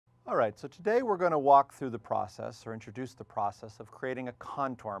All right, so today we're going to walk through the process or introduce the process of creating a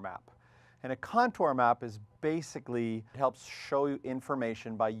contour map. And a contour map is basically, it helps show you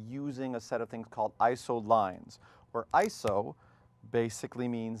information by using a set of things called isolines, where iso basically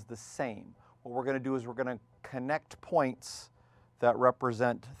means the same. What we're going to do is we're going to connect points that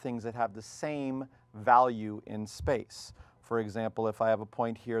represent things that have the same value in space. For example, if I have a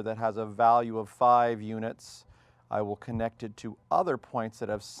point here that has a value of 5 units, I will connect it to other points that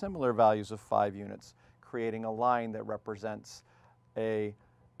have similar values of 5 units, creating a line that represents a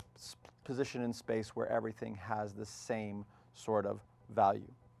position in space where everything has the same sort of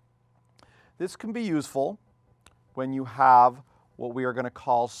value. This can be useful when you have what we are going to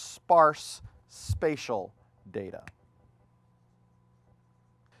call sparse spatial data.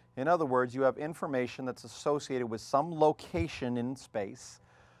 In other words, you have information that's associated with some location in space.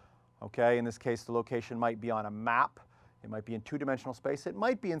 Okay, in this case, the location might be on a map. It might be in 2-dimensional space. It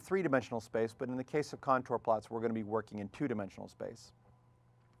might be in 3-dimensional space, but in the case of contour plots, we're going to be working in 2-dimensional space.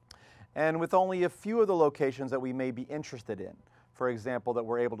 And with only a few of the locations that we may be interested in. For example, that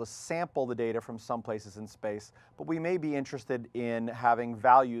we're able to sample the data from some places in space, but we may be interested in having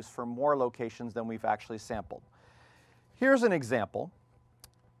values for more locations than we've actually sampled. Here's an example.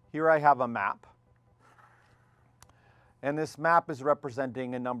 Here I have a map. And this map is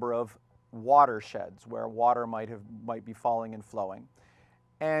representing a number of watersheds where water might be falling and flowing.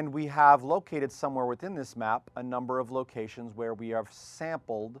 And we have located somewhere within this map a number of locations where we have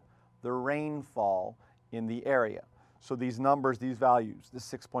sampled the rainfall in the area. So these numbers, these values, the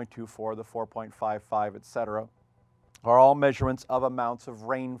 6.24, the 4.55, etc., are all measurements of amounts of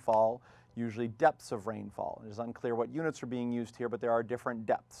rainfall, usually depths of rainfall. It is unclear what units are being used here, but there are different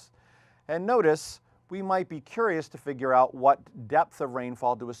depths. And notice, we might be curious to figure out what depth of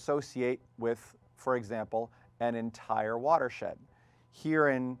rainfall to associate with, for example, an entire watershed. Here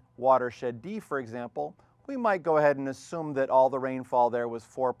in watershed D, for example, we might go ahead and assume that all the rainfall there was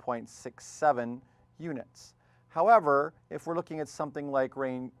 4.67 units. However, if we're looking at something like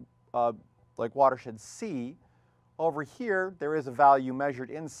watershed C, over here there is a value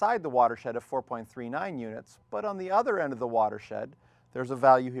measured inside the watershed of 4.39 units, but on the other end of the watershed, there's a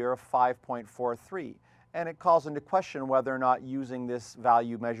value here of 5.43, and it calls into question whether or not using this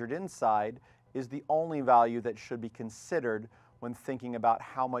value measured inside is the only value that should be considered when thinking about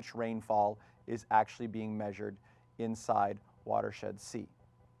how much rainfall is actually being measured inside watershed C.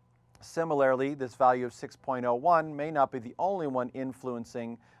 Similarly, this value of 6.01 may not be the only one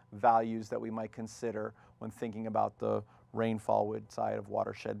influencing values that we might consider when thinking about the rainfall inside of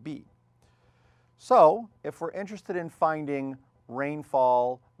watershed B. So, if we're interested in finding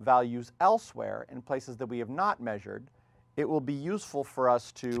rainfall values elsewhere in places that we have not measured, it will be useful for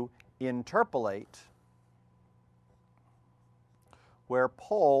us to interpolate, where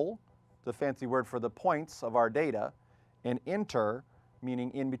pol, the fancy word for the points of our data, and inter, meaning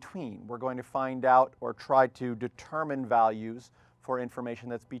in between. We're going to find out or try to determine values for information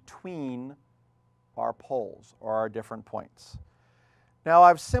that's between our poles or our different points. Now,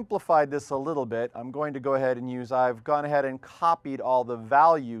 I've simplified this a little bit. I'm going to go ahead and I've gone ahead and copied all the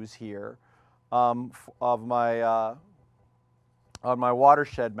values here of my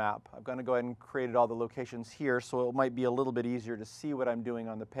watershed map. I'm going to go ahead and create all the locations here, so it might be a little bit easier to see what I'm doing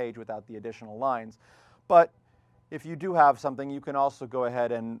on the page without the additional lines. But if you do have something, you can also go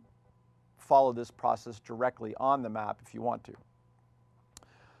ahead and follow this process directly on the map if you want to.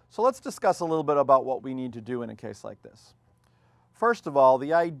 So let's discuss a little bit about what we need to do in a case like this. First of all,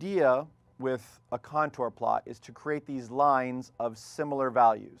 the idea with a contour plot is to create these lines of similar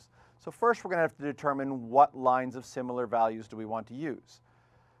values. So first we're going to have to determine what lines of similar values do we want to use.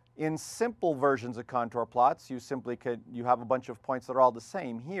 In simple versions of contour plots, you have a bunch of points that are all the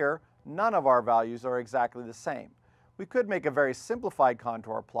same. Here, none of our values are exactly the same. We could make a very simplified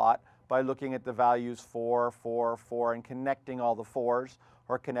contour plot by looking at the values 4, 4, 4, and connecting all the 4s,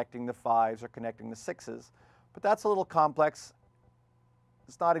 or connecting the 5s, or connecting the 6s. But that's a little complex.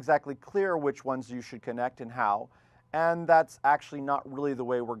 It's not exactly clear which ones you should connect and how, and that's actually not really the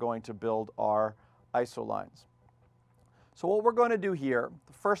way we're going to build our isolines. So what we're going to do here,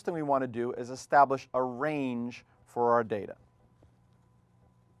 the first thing we want to do is establish a range for our data,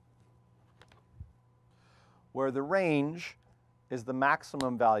 where the range is the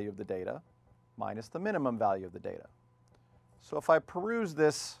maximum value of the data minus the minimum value of the data. So if I peruse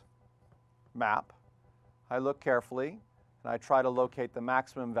this map, I look carefully, and I try to locate the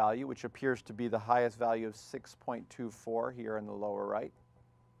maximum value, which appears to be the highest value of 6.24 here in the lower right,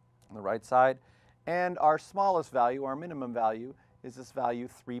 on the right side. And our smallest value, our minimum value, is this value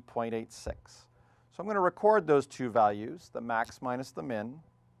 3.86. So I'm going to record those two values, the max minus the min,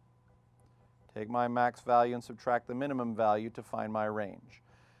 take my max value and subtract the minimum value to find my range.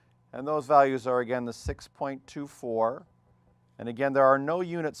 And those values are again the 6.24. And again, there are no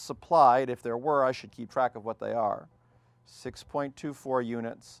units supplied. If there were, I should keep track of what they are. 6.24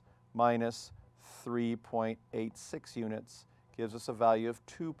 units minus 3.86 units gives us a value of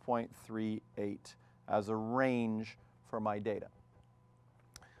 2.38 as a range for my data.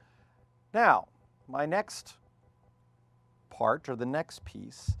 Now, my next part, or the next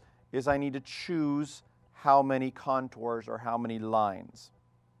piece, is I need to choose how many contours or how many lines.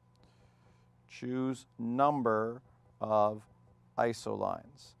 Choose number of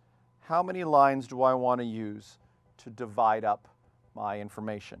isolines. How many lines do I want to use to divide up my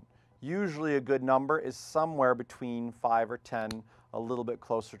information? Usually a good number is somewhere between 5 or 10, a little bit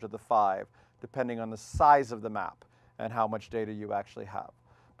closer to the 5, depending on the size of the map and how much data you actually have.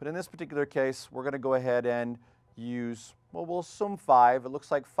 But in this particular case, we're going to go ahead and use, well, we'll assume 5. It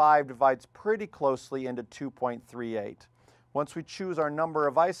looks like 5 divides pretty closely into 2.38. Once we choose our number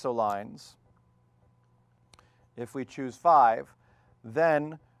of isolines, if we choose 5,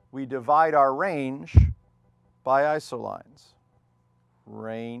 then we divide our range by isolines.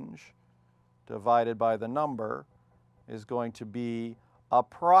 Range divided by the number is going to be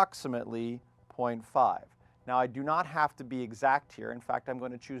approximately 0.5. Now, I do not have to be exact here. In fact, I'm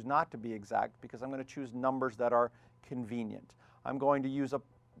going to choose not to be exact because I'm going to choose numbers that are convenient. I'm going to use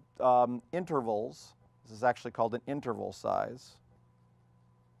intervals. This is actually called an interval size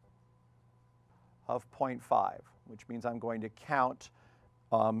of 0.5, which means I'm going to count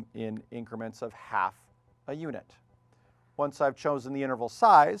in increments of half a unit. Once I've chosen the interval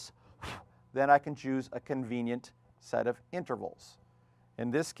size, then I can choose a convenient set of intervals.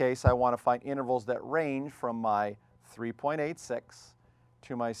 In this case, I want to find intervals that range from my 3.86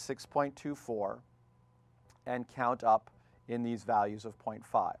 to my 6.24 and count up in these values of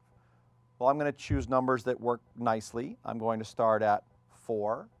 0.5. Well, I'm going to choose numbers that work nicely. I'm going to start at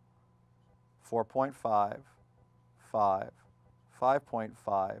 4, 4.5, 5,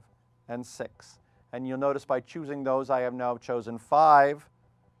 5.5, and 6. And you'll notice by choosing those, I have now chosen 5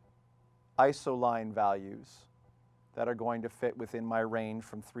 isoline values that are going to fit within my range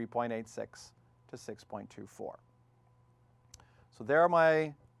from 3.86 to 6.24. So there are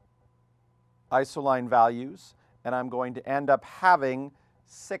my isoline values, and I'm going to end up having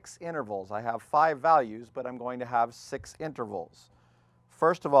 6 intervals. I have 5 values, but I'm going to have 6 intervals.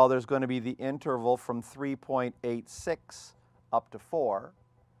 First of all, there's going to be the interval from 3.86 up to 4.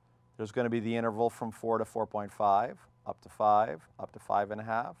 There's going to be the interval from 4 to 4.5, up to 5, up to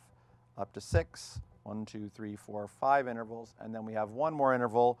 5.5, up to 6, 1, 2, 3, 4, 5 intervals, and then we have one more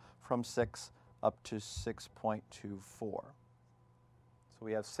interval from 6 up to 6.24. So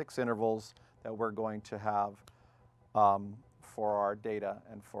we have 6 intervals that we're going to have for our data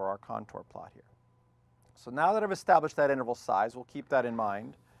and for our contour plot here. So now that I've established that interval size, we'll keep that in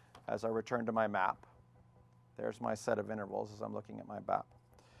mind as I return to my map. There's my set of intervals as I'm looking at my map.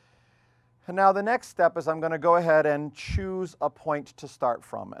 And now the next step is I'm going to go ahead and choose a point to start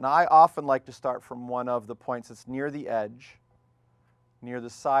from. And I often like to start from one of the points that's near the edge, near the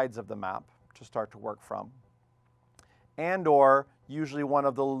sides of the map to start to work from, and or usually one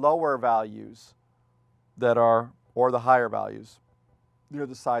of the lower values that are, or the higher values near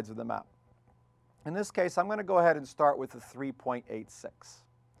the sides of the map. In this case, I'm going to go ahead and start with the 3.86.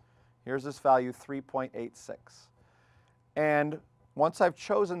 Here's this value, 3.86. And once I've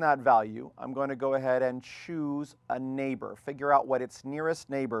chosen that value, I'm going to go ahead and choose a neighbor, figure out what its nearest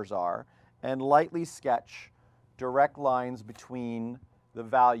neighbors are, and lightly sketch direct lines between the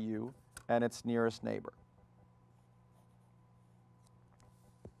value and its nearest neighbor.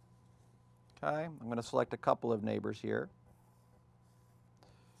 Okay, I'm going to select a couple of neighbors here.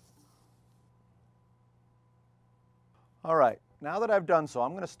 All right, now that I've done so,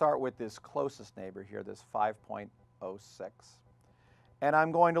 I'm going to start with this closest neighbor here, this 5.06. And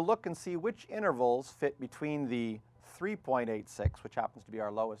I'm going to look and see which intervals fit between the 3.86, which happens to be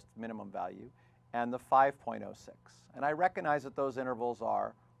our lowest minimum value, and the 5.06. And I recognize that those intervals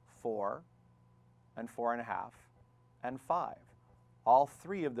are 4 and 4.5 and 5. All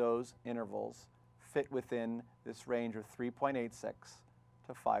 3 of those intervals fit within this range of 3.86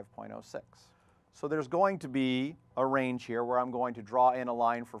 to 5.06. So there's going to be a range here where I'm going to draw in a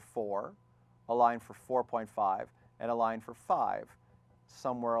line for 4, a line for 4.5, and a line for 5,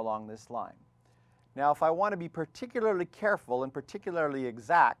 somewhere along this line. Now, if I want to be particularly careful and particularly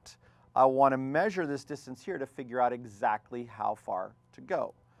exact, I want to measure this distance here to figure out exactly how far to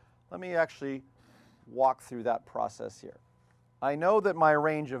go. Let me actually walk through that process here. I know that my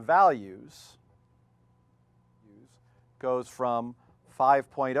range of values goes from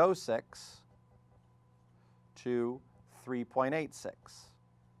 5.06 to 3.86.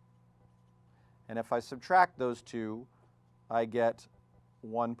 And if I subtract those two, I get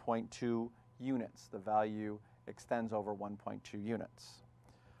 1.2 units. The value extends over 1.2 units.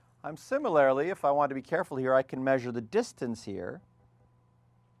 Similarly, if I want to be careful here, I can measure the distance here.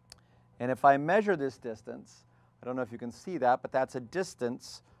 And if I measure this distance, I don't know if you can see that, but that's a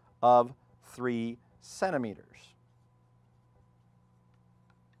distance of 3 centimeters.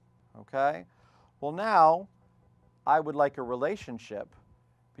 Okay? Well, now I would like a relationship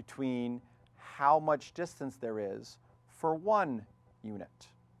between how much distance there is for 1 unit.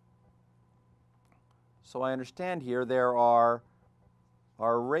 So I understand here there are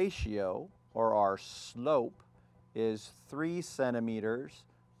our ratio, or our slope, is 3 centimeters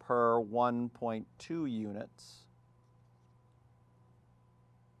per 1.2 units.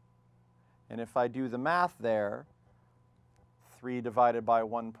 And if I do the math there, 3 divided by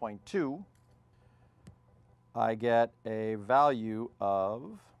 1.2, I get a value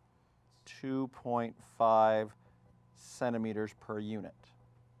of 2.5 centimeters per unit.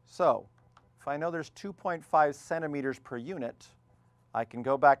 So, if I know there's 2.5 centimeters per unit, I can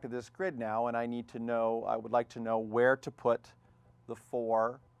go back to this grid now, and I would like to know where to put the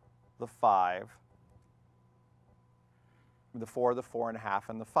 4, the 5, the 4, the 4.5,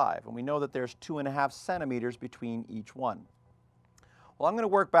 and the 5. And we know that there's 2.5 centimeters between each one. Well, I'm going to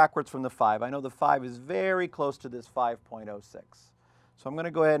work backwards from the 5. I know the 5 is very close to this 5.06. So I'm going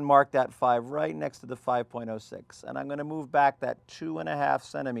to go ahead and mark that 5 right next to the 5.06. And I'm going to move back that 2.5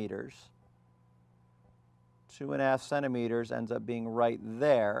 centimeters. 2.5 centimeters ends up being right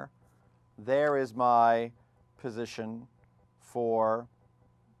there. There is my position for,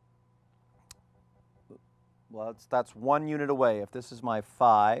 well, that's 1 unit away. If this is my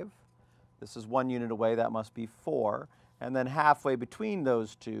 5, this is 1 unit away, that must be 4. And then halfway between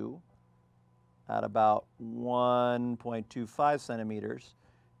those two, at about 1.25 centimeters,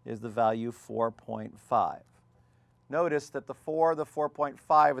 is the value 4.5. Notice that the 4, the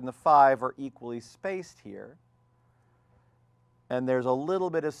 4.5, and the 5 are equally spaced here. And there's a little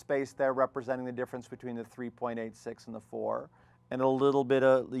bit of space there representing the difference between the 3.86 and the 4, and a little bit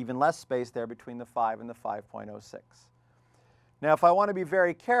of even less space there between the 5 and the 5.06. Now, if I want to be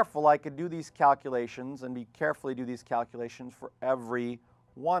very careful, I could do these calculations and carefully do these calculations for every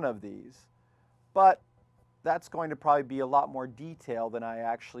one of these. But that's going to probably be a lot more detail than I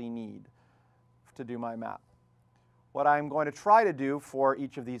actually need to do my map. What I'm going to try to do for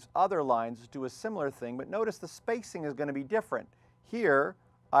each of these other lines is do a similar thing, but notice the spacing is going to be different. Here,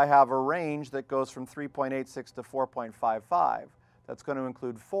 I have a range that goes from 3.86 to 4.55. That's going to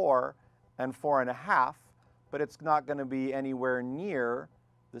include 4 and 4.5, but it's not going to be anywhere near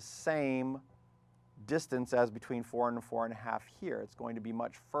the same distance as between 4 and 4.5 here. It's going to be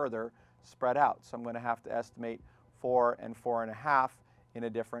much further spread out. So I'm going to have to estimate 4 and 4.5 in a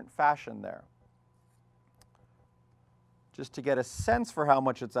different fashion there. Just to get a sense for how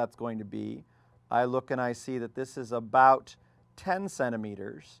much that's going to be, I look and I see that this is about 10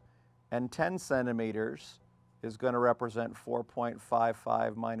 centimeters, and 10 centimeters is going to represent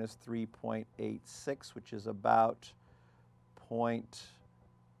 4.55 minus 3.86, which is about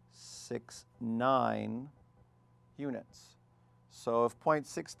 0.69 units. So if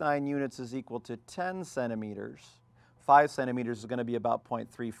 0.69 units is equal to 10 centimeters, 5 centimeters is going to be about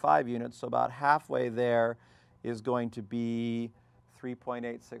 0.35 units, so about halfway there is going to be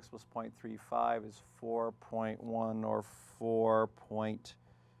 3.86 plus 0.35 is 4.1 or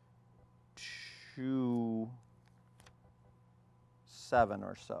 4.27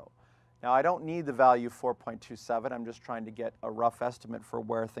 or so. Now, I don't need the value 4.27. I'm just trying to get a rough estimate for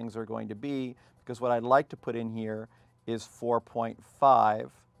where things are going to be, because what I'd like to put in here is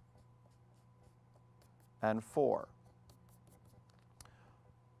 4.5 and 4.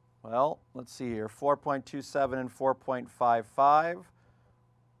 Well, let's see here, 4.27 and 4.55.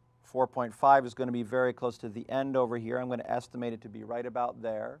 4.5 is going to be very close to the end over here. I'm going to estimate it to be right about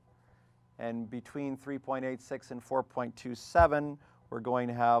there. And between 3.86 and 4.27, we're going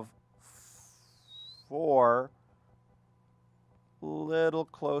to have 4 little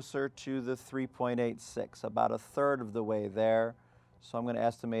closer to the 3.86, about a third of the way there. So I'm going to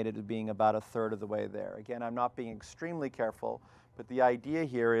estimate it as being about a third of the way there. Again, I'm not being extremely careful, but the idea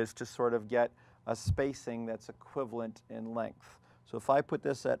here is to sort of get a spacing that's equivalent in length. So if I put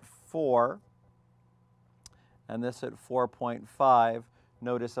this at 4 and this at 4.5,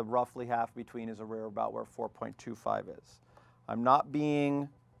 notice a roughly half between is about where 4.25 is. I'm not being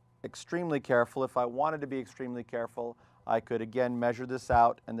extremely careful. If I wanted to be extremely careful, I could again measure this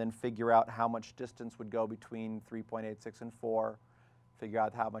out and then figure out how much distance would go between 3.86 and 4, figure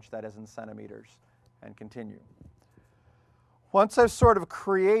out how much that is in centimeters, and continue. Once I've sort of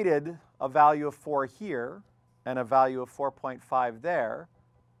created a value of 4 here and a value of 4.5 there,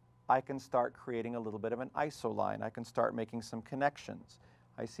 I can start creating a little bit of an isoline. I can start making some connections.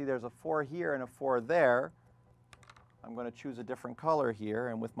 I see there's a 4 here and a 4 there. I'm going to choose a different color here,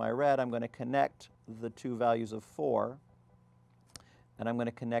 and with my red, I'm going to connect the two values of 4, and I'm going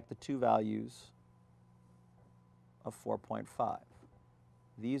to connect the two values of 4.5.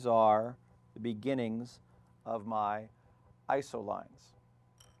 These are the beginnings of my isolines.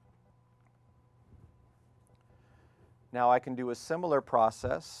 Now I can do a similar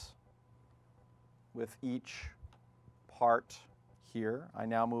process with each part here. I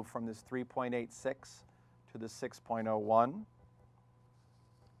now move from this 3.86 to the 6.01.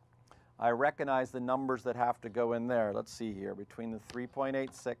 I recognize the numbers that have to go in there. Let's see here. Between the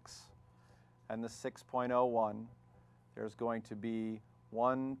 3.86 and the 6.01, there's going to be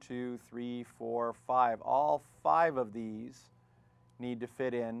 1, 2, 3, 4, 5. All 5 of these need to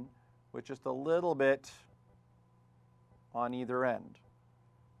fit in with just a little bit on either end.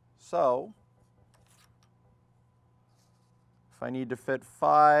 So if I need to fit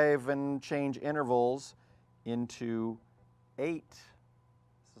 5 and change intervals into 8,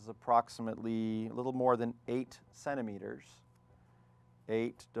 this is approximately a little more than 8 centimeters.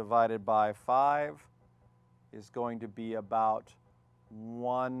 8 divided by 5 is going to be about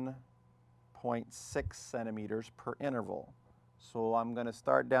 1.6 centimeters per interval. So I'm going to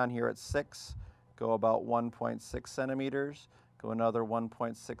start down here at 6, go about 1.6 centimeters, go another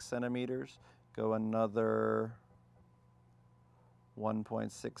 1.6 centimeters, go another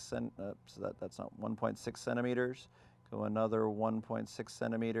 1.6 that's not 1.6 centimeters, go another 1.6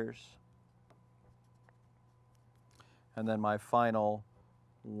 centimeters, and then my final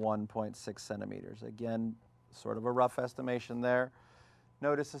 1.6 centimeters. Again, sort of a rough estimation there.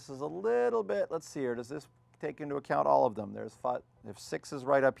 Notice this is a little bit, let's see here, does this take into account all of them? There's 5, if 6 is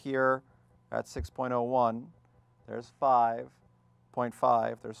right up here at 6.01, there's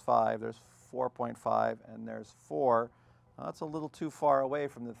 5.5, there's 5, there's 4.5, and there's 4. That's a little too far away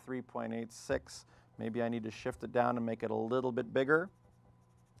from the 3.86. Maybe I need to shift it down and make it a little bit bigger.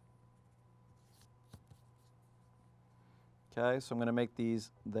 Okay, so I'm going to make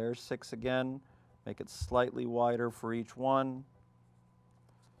these, there's 6 again, make it slightly wider for each one.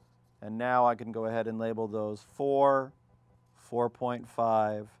 And now I can go ahead and label those 4,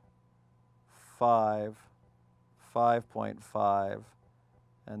 4.5, 5, 5.5,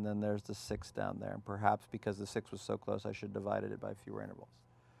 and then there's the 6 down there. And perhaps because the 6 was so close, I should have divided it by fewer intervals.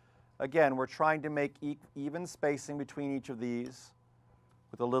 Again, we're trying to make even spacing between each of these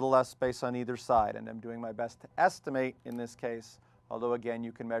with a little less space on either side. And I'm doing my best to estimate in this case, although again,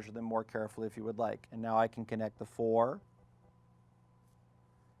 you can measure them more carefully if you would like. And now I can connect the 4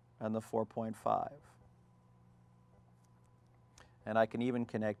 and the 4.5. And I can even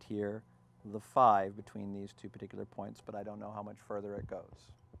connect here the 5 between these two particular points, but I don't know how much further it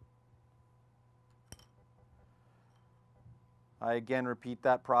goes. I again repeat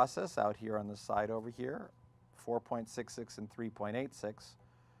that process out here on the side over here, 4.66 and 3.86.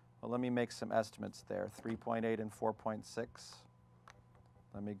 Well, let me make some estimates there, 3.8 and 4.6.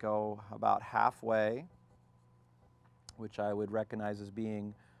 Let me go about halfway, which I would recognize as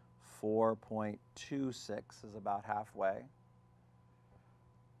being 4.26 is about halfway.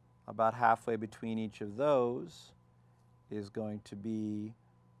 About halfway between each of those is going to be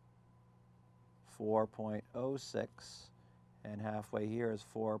 4.06, and halfway here is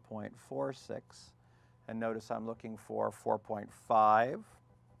 4.46. And notice I'm looking for 4.5,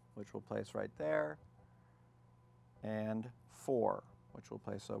 which we'll place right there, and 4, which we'll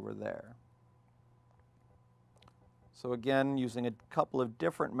place over there. So again, using a couple of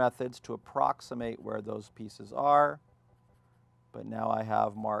different methods to approximate where those pieces are. But now I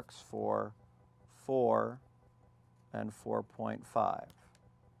have marks for 4 and 4.5.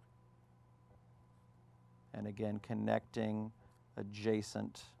 And again, connecting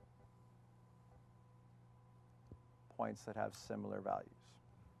adjacent points that have similar values.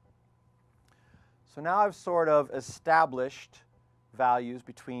 So now I've sort of established values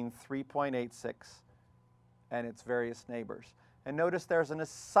between 3.86 and its various neighbors. And notice there's an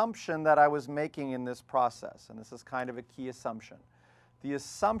assumption that I was making in this process, and this is kind of a key assumption. The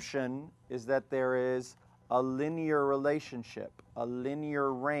assumption is that there is a linear relationship, a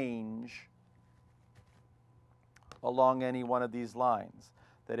linear range along any one of these lines.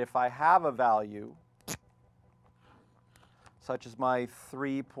 That if I have a value, such as my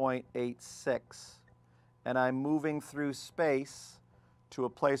 3.86, and I'm moving through space to a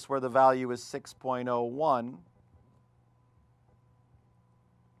place where the value is 6.01,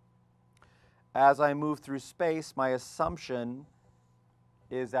 as I move through space, my assumption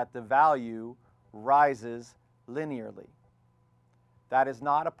is that the value rises linearly. That is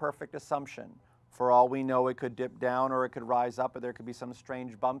not a perfect assumption. For all we know, it could dip down or it could rise up, or there could be some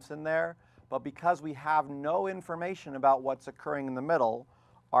strange bumps in there. But because we have no information about what's occurring in the middle,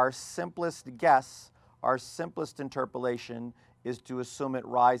 our simplest guess, our simplest interpolation is to assume it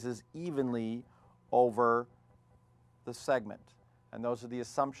rises evenly over the segment. And those are the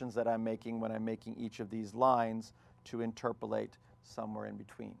assumptions that I'm making when I'm making each of these lines to interpolate somewhere in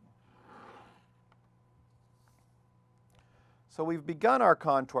between. So we've begun our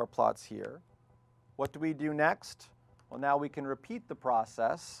contour plots here. What do we do next? Well, now we can repeat the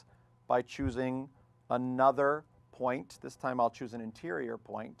process by choosing another point. This time I'll choose an interior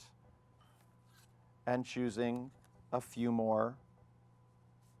point and choosing a few more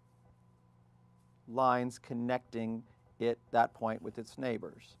lines connecting that point with its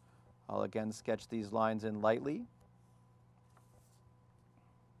neighbors. I'll again sketch these lines in lightly.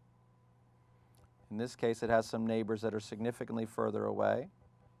 In this case, it has some neighbors that are significantly further away.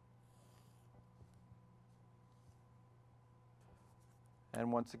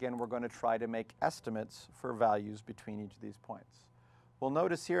 And once again, we're going to try to make estimates for values between each of these points. We'll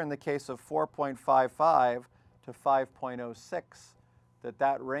notice here in the case of 4.55 to 5.06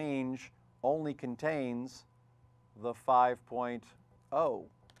 that range only contains the 5.0.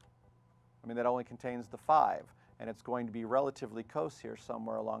 That only contains the 5, and it's going to be relatively close here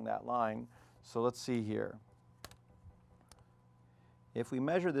somewhere along that line. So let's see here. If we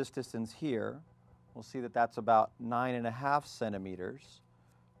measure this distance here, we'll see that that's about 9.5 centimeters,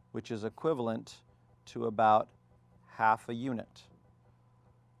 which is equivalent to about half a unit.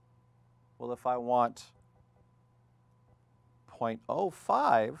 Well, if I want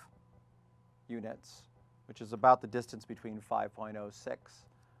 0.05 units, which is about the distance between 5.06,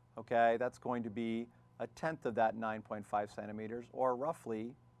 okay, that's going to be a tenth of that 9.5 centimeters, or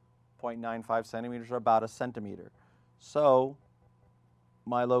roughly 0.95 centimeters, or about a centimeter. So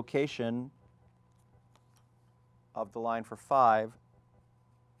my location of the line for 5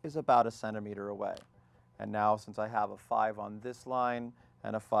 is about a centimeter away. And now, since I have a 5 on this line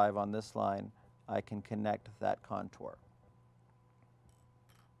and a 5 on this line, I can connect that contour.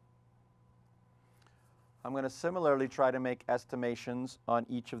 I'm going to similarly try to make estimations on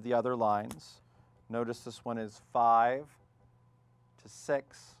each of the other lines. Notice this one is 5 to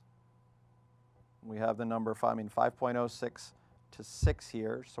 6. We have the number 5.06 to 6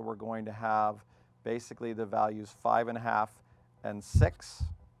 here, so we're going to have basically the values 5.5 and 6.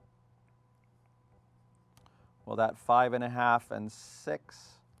 Well, that 5.5 and 6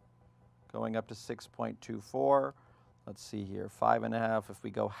 going up to 6.24. Let's see here, 5.5, if we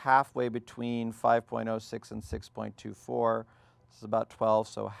go halfway between 5.06 and 6.24, this is about 12,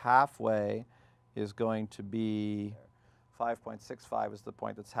 so halfway is going to be 5.65 is the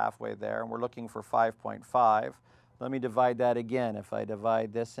point that's halfway there, and we're looking for 5.5. Let me divide that again. If I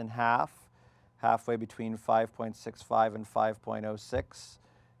divide this in half, halfway between 5.65 and 5.06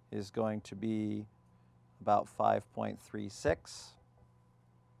 is going to be about 5.36.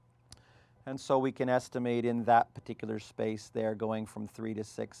 And so we can estimate in that particular space there, going from 3 to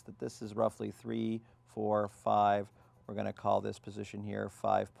 6, that this is roughly 3, 4, 5. We're going to call this position here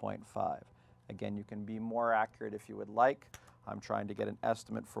 5.5. Again, you can be more accurate if you would like. I'm trying to get an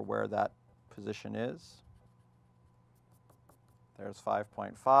estimate for where that position is. There's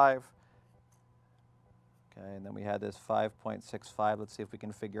 5.5. Okay, and then we had this 5.65. Let's see if we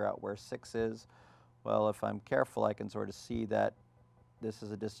can figure out where 6 is. Well, if I'm careful, I can sort of see that this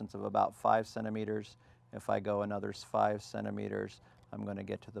is a distance of about 5 centimeters. If I go another 5 centimeters, I'm going to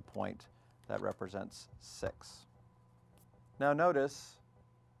get to the point that represents 6. Now notice,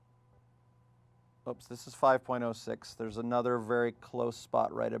 oops, this is 5.06. There's another very close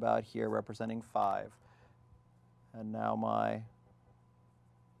spot right about here representing 5. And now my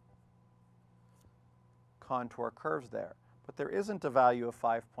contour curves there. But there isn't a value of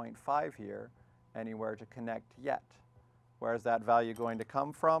 5.5 here anywhere to connect yet. Where's that value going to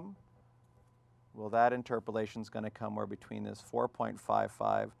come from? Well, that interpolation is going to come where between this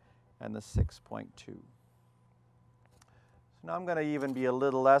 4.55 and the 6.2. So now I'm going to even be a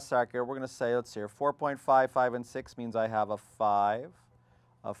little less accurate. We're going to say, let's see here, 4.55 and 6 means I have a 5,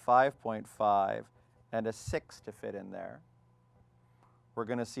 a 5.5, and a 6 to fit in there. We're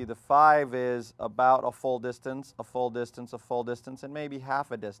going to see the 5 is about a full distance, a full distance, a full distance, and maybe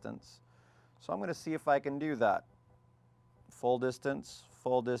half a distance. So I'm going to see if I can do that. Full distance,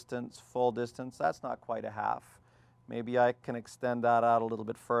 full distance, full distance. That's not quite a half. Maybe I can extend that out a little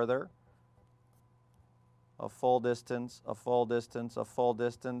bit further. A full distance, a full distance, a full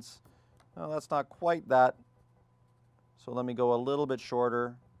distance. Well, that's not quite that. So let me go a little bit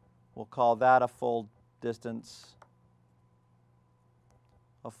shorter. We'll call that a full distance,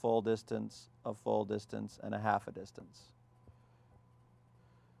 a full distance, a full distance, and a half a distance.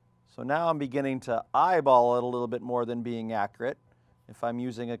 So now I'm beginning to eyeball it a little bit more than being accurate. If I'm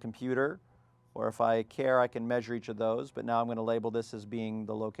using a computer, or if I care, I can measure each of those, but now I'm going to label this as being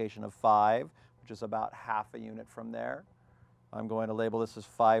the location of 5, which is about half a unit from there. I'm going to label this as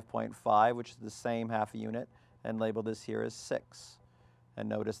 5.5, which is the same half a unit, and label this here as 6. And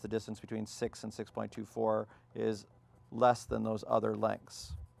notice the distance between 6 and 6.24 is less than those other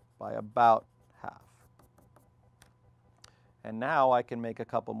lengths by about half. And now I can make a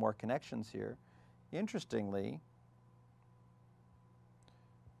couple more connections here. Interestingly,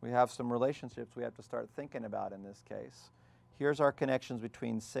 we have some relationships we have to start thinking about in this case. Here's our connections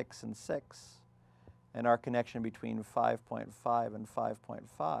between 6 and 6, and our connection between 5.5 and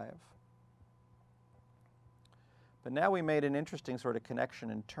 5.5. But now we made an interesting sort of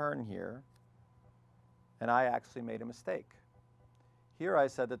connection and turn here, and I actually made a mistake. Here I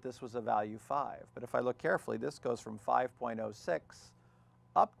said that this was a value 5, but if I look carefully, this goes from 5.06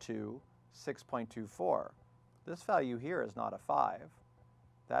 up to 6.24. This value here is not a 5.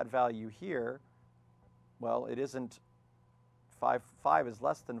 That value here, well, it isn't 5 is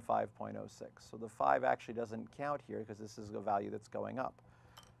less than 5.06. So the 5 actually doesn't count here because this is a value that's going up.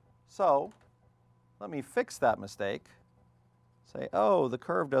 So let me fix that mistake. Say, oh, the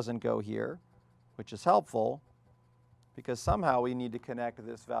curve doesn't go here, which is helpful because somehow we need to connect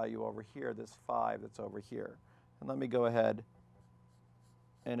this value over here, this 5 that's over here. And let me go ahead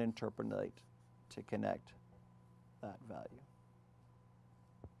and interpolate to connect that value.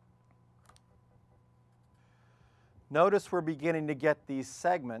 Notice we're beginning to get these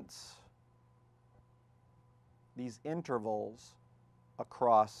segments, these intervals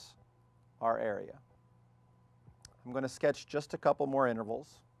across our area. I'm going to sketch just a couple more intervals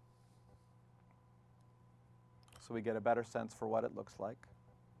so we get a better sense for what it looks like.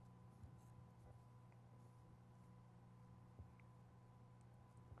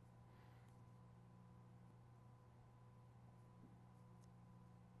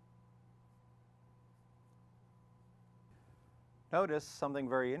 Notice something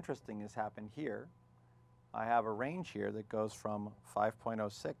very interesting has happened here. I have a range here that goes from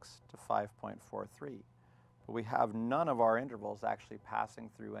 5.06 to 5.43, but we have none of our intervals actually passing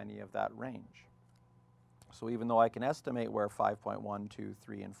through any of that range. So even though I can estimate where 5.1, 2,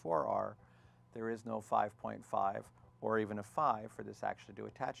 3, and 4 are, there is no 5.5 or even a 5 for this actually to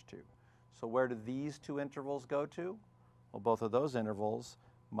attach to. So where do these two intervals go to? Well, both of those intervals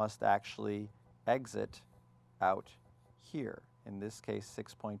must actually exit out here. In this case,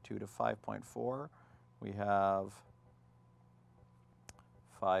 6.2 to 5.4. We have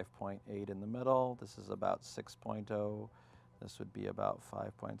 5.8 in the middle. This is about 6.0. This would be about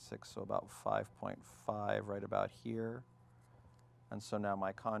 5.6, so about 5.5 right about here. And so now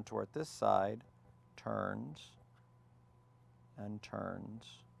my contour at this side turns and turns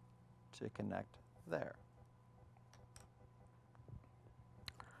to connect there.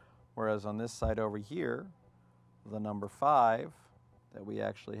 Whereas on this side over here, the number 5 that we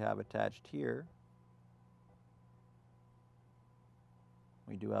actually have attached here,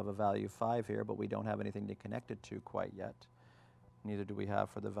 we do have a value 5 here, but we don't have anything to connect it to quite yet. Neither do we have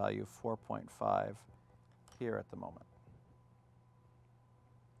for the value 4.5 here at the moment.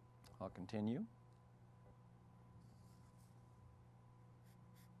 I'll continue.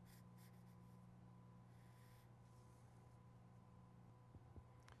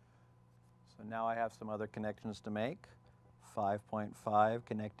 So now I have some other connections to make. 5.5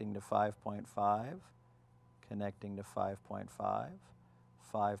 connecting to 5.5, connecting to 5.5,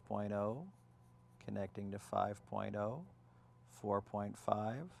 5.0 connecting to 5.0,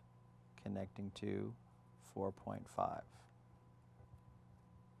 4.5 connecting to 4.5.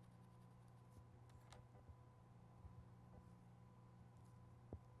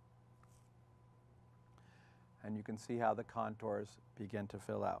 And you can see how the contours begin to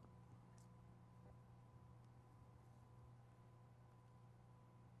fill out.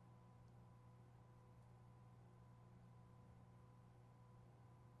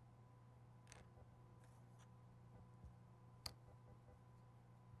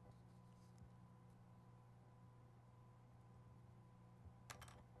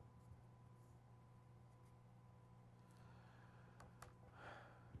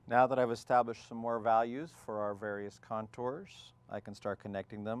 Now that I've established some more values for our various contours, I can start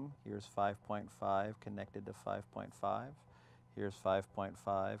connecting them. Here's 5.5 connected to 5.5. Here's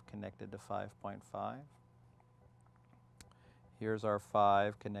 5.5 connected to 5.5. Here's our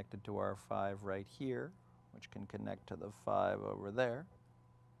 5 connected to our 5 right here, which can connect to the 5 over there.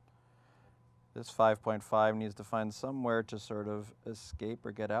 This 5.5 needs to find somewhere to sort of escape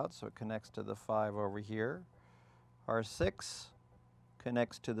or get out, so it connects to the 5 over here. Our 6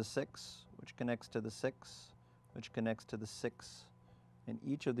 connects to the 6, which connects to the 6, which connects to the 6. In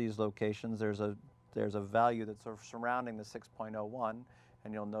each of these locations, there's a value that's sort of surrounding the 6.01,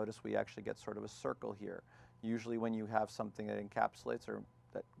 and you'll notice we actually get sort of a circle here. Usually when you have something that encapsulates or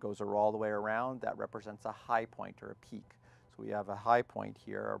that goes all the way around, that represents a high point or a peak. So we have a high point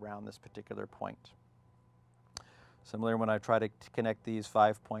here around this particular point. Similarly, when I try to connect these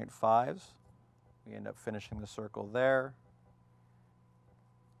 5.5s, we end up finishing the circle there.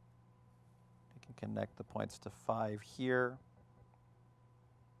 We can connect the points to 5 here.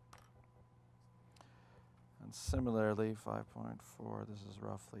 And similarly, 5.4, this is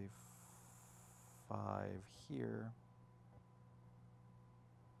roughly 5 here.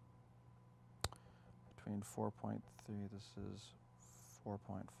 Between 4.3, this is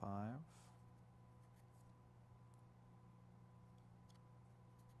 4.5.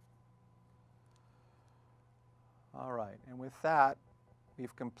 All right, and with that,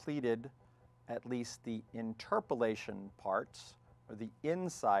 we've completed at least the interpolation parts, or the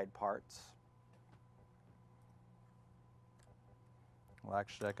inside parts. Well,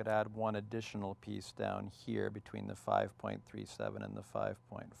 actually, I could add one additional piece down here between the 5.37 and the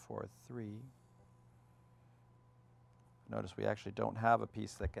 5.43. Notice we actually don't have a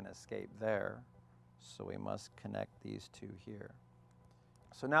piece that can escape there, so we must connect these two here.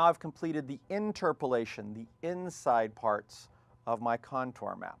 So now I've completed the interpolation, the inside parts of my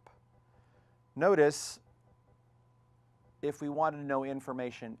contour map. Notice, if we wanted to know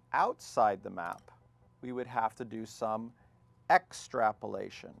information outside the map, we would have to do some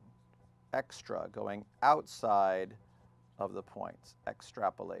extrapolation, going outside of the points,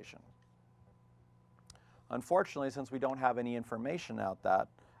 extrapolation. Unfortunately, since we don't have any information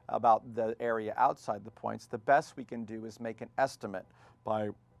about the area outside the points, the best we can do is make an estimate by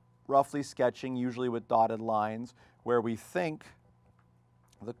roughly sketching, usually with dotted lines, where we think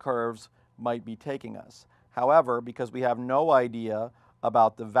the curves might be taking us. However, because we have no idea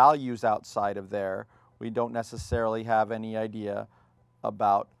about the values outside of there, we don't necessarily have any idea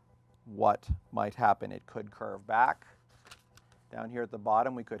about what might happen. It could curve back. Down here at the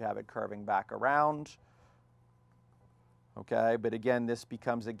bottom, we could have it curving back around. Okay, but again, this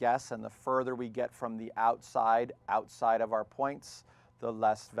becomes a guess, and the further we get from the outside of our points, the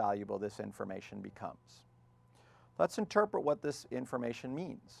less valuable this information becomes. Let's interpret what this information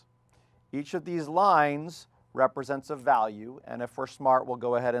means. Each of these lines represents a value, and if we're smart, we'll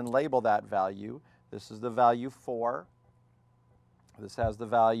go ahead and label that value. This is the value 4. This has the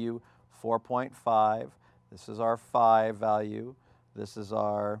value 4.5. This is our 5 value. This is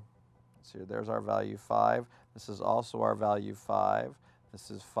our, let's see, there's our value 5. This is also our value 5.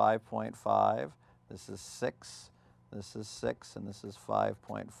 This is 5.5. This is 6. This is 6, and this is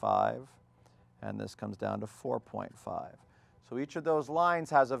 5.5. And this comes down to 4.5. So each of those lines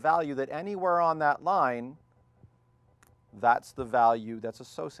has a value that anywhere on that line, that's the value that's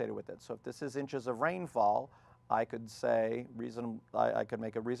associated with it. So if this is inches of rainfall, I could say, I could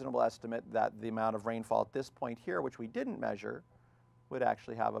make a reasonable estimate that the amount of rainfall at this point here, which we didn't measure, would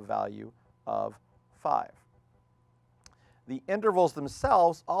actually have a value of 5. The intervals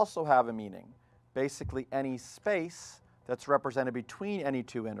themselves also have a meaning. Basically, any space that's represented between any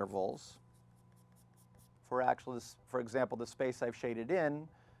two intervals, for example, the space I've shaded in,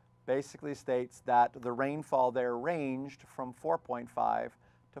 basically states that the rainfall there ranged from 4.5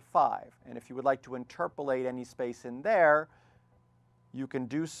 to 5. And if you would like to interpolate any space in there, you can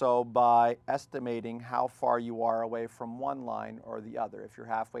do so by estimating how far you are away from one line or the other. If you're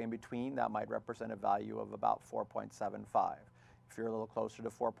halfway in between, that might represent a value of about 4.75. If you're a little closer to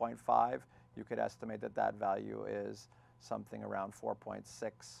 4.5, you could estimate that that value is something around 4.6,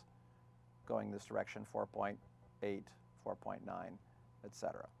 going this direction, 4.8, 4.9,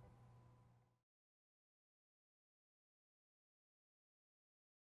 etc.